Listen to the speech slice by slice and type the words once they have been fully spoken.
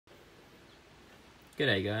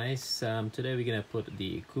G'day guys, today we're going to put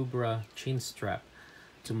the Akubra Chinstrap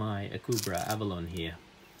to my Akubra Avalon here.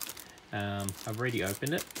 I've already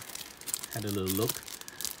opened it, had a little look.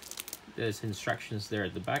 There's instructions there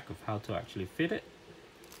at the back of how to actually fit it.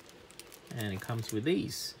 And it comes with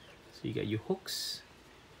these. So you got your hooks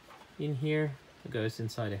in here, it goes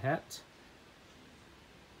inside a hat.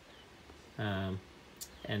 And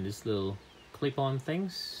this little clip-on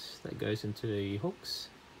things that goes into the hooks.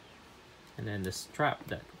 And then the strap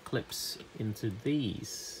that clips into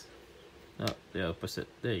these. Oh, the opposite.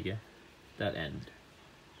 There you go. That end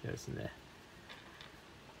goes in there.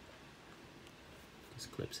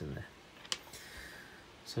 Just clips in there.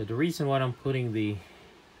 So the reason why I'm putting the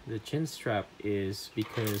chin strap is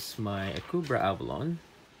because my Akubra Avalon,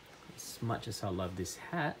 as much as I love this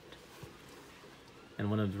hat, and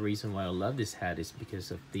one of the reasons why I love this hat is because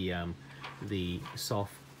of the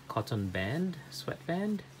soft cotton band,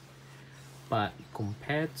 sweatband. But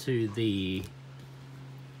compared to the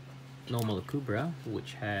normal Akubra,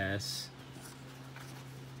 which has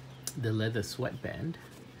the leather sweatband,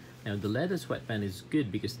 now the leather sweatband is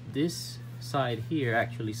good because this side here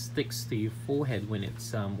actually sticks to your forehead when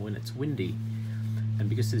it's windy, and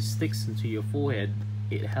because it sticks into your forehead,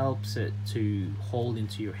 it helps it to hold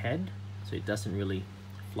into your head, so it doesn't really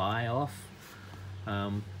fly off.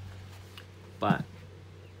 But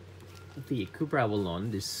the Akubra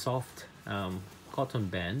Avalon, this soft cotton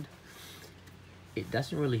band, it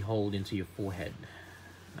doesn't really hold into your forehead.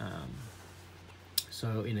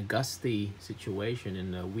 So in a gusty situation,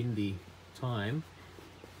 in a windy time,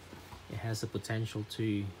 it has the potential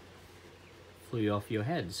to fly off your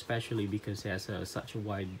head, especially because it has such a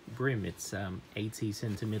wide brim. It's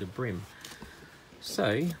 80cm brim.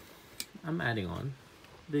 So I'm adding on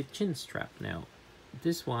the chin strap. Now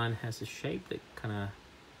this one has a shape that kind of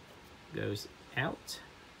goes out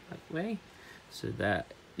that way, so that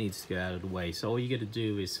needs to go out of the way. So all you got to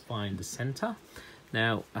do is find the center.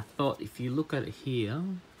 Now I thought if you look at it here,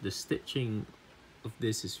 the stitching of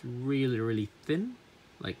this is really thin,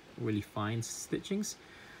 like really fine stitchings.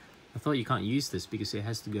 I thought you can't use this because it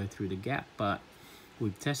has to go through the gap, but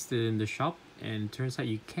we've tested it in the shop and it turns out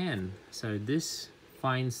you can. So this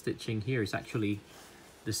fine stitching here is actually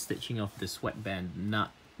the stitching of the sweatband,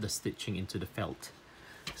 not the stitching into the felt.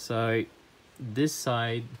 So this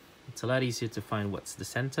side, it's a lot easier to find what's the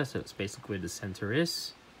center, so it's basically where the center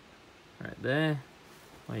is, right there.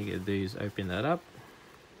 All you gotta do is open that up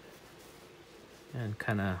and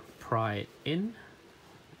kind of pry it in.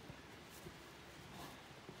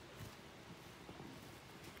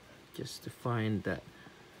 Just to find that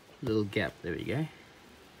little gap. There we go.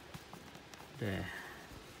 There.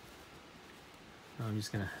 I'm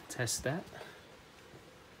just gonna test that.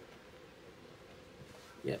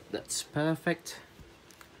 Yep, that's perfect.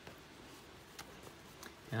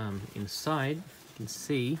 Inside, you can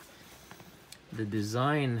see the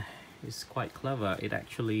design is quite clever. It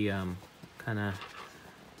actually kind of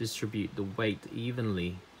distribute the weight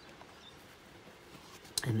evenly,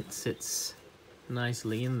 and it sits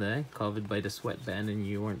nicely in there, covered by the sweatband, and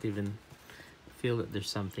you won't even feel that there's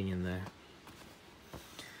something in there.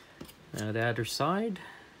 Now the other side,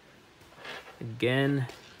 again,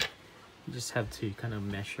 you just have to kind of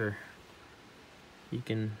measure. You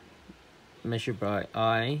can measure by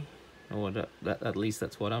eye, or at least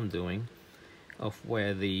that's what I'm doing, of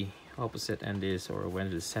where the opposite end is or where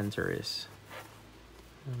the center is.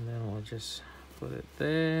 And then we'll just put it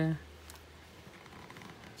there.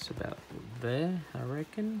 It's about there, I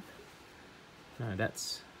reckon. No,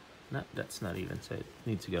 that's not even, so it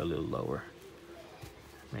needs to go a little lower.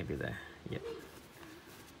 Maybe there, yep.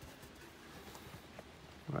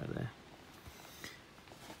 Right there.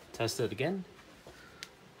 Test it again.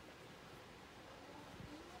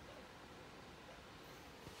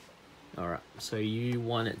 Alright, so you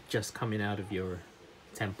want it just coming out of your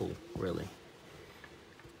temple, really.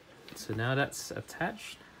 So now that's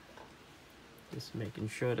attached. Just making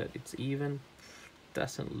sure that it's even.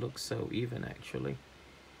 Doesn't look so even actually.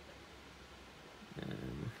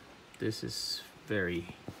 This is very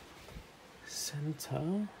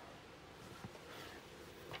center.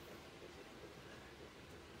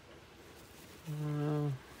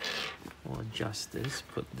 We'll adjust this,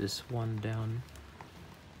 put this one down.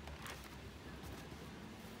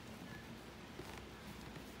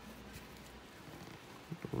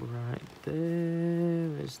 Right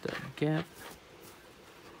there is that gap.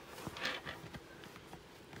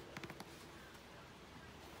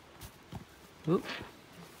 Oop.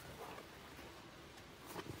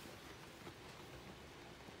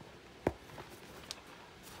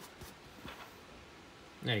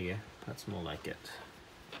 There you go, that's more like it.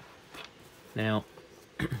 Now,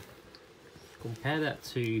 Compare that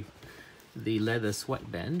to the leather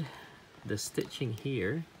sweatband. The stitching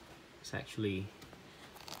here is actually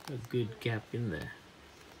a good gap in there,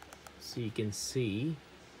 so you can see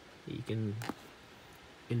you can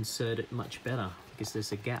insert it much better because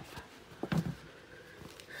there's a gap.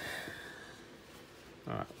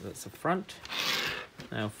 Alright, that's the front.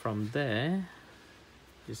 Now from there,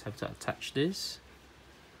 just have to attach this.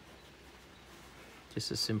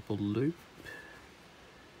 Just a simple loop.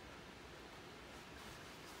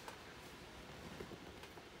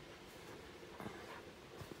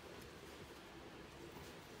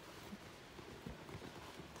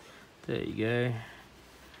 There you go.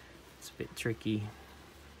 It's a bit tricky.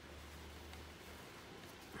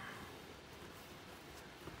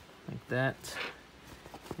 Like that.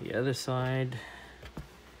 The other side.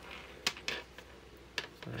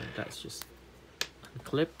 So that's just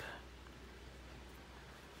unclip.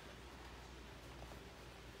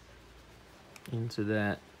 Into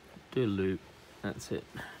that, do a loop, that's it.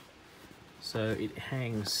 So it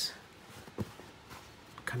hangs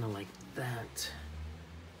kind of like that.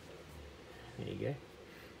 There you go.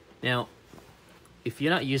 Now, if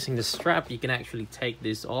you're not using the strap, you can actually take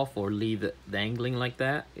this off or leave it dangling like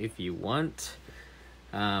that if you want.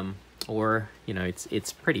 Or, you know,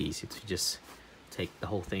 it's pretty easy to just take the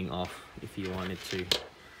whole thing off if you wanted to.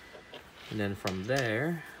 And then from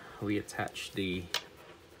there, we attach the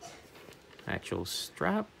actual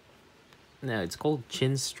strap. Now it's called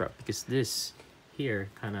Chinstrap because this here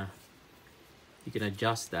kind of, you can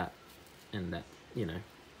adjust that and that, you know,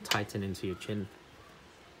 tighten into your chin.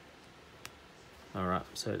 Alright,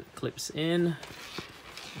 so it clips in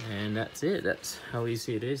and that's it. That's how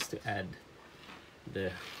easy it is to add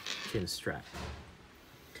the chin strap.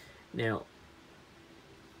 Now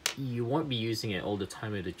you won't be using it all the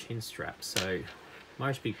time with the chin strap, so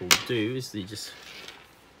most people do is they just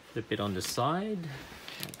flip it on the side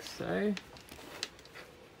like so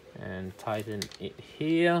and tighten it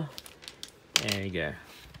here. There you go.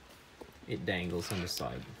 It dangles on the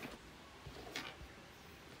side.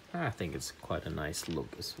 I think it's quite a nice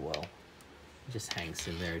look as well. It just hangs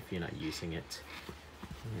in there if you're not using it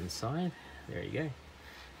inside. There you go.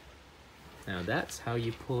 Now that's how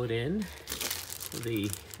you put in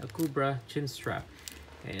the Akubra chin strap.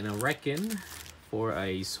 And I reckon for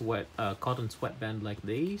a cotton sweatband like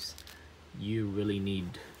these, you really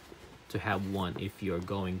need to have one if you're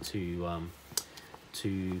going to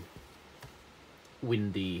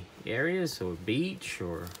windy areas or beach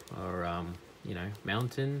or you know,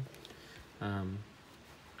 mountain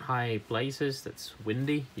high places that's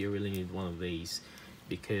windy. You really need one of these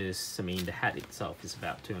because I mean the hat itself is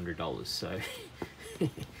about $200, so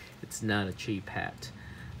it's not a cheap hat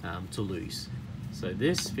to lose. So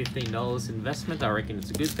this $15 investment, I reckon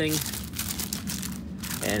it's a good thing.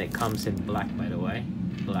 And it comes in black, by the way,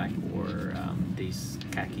 black or this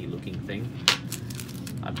khaki looking thing.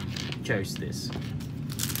 I chose this.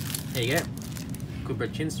 There you go,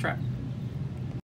 Akubra chin strap.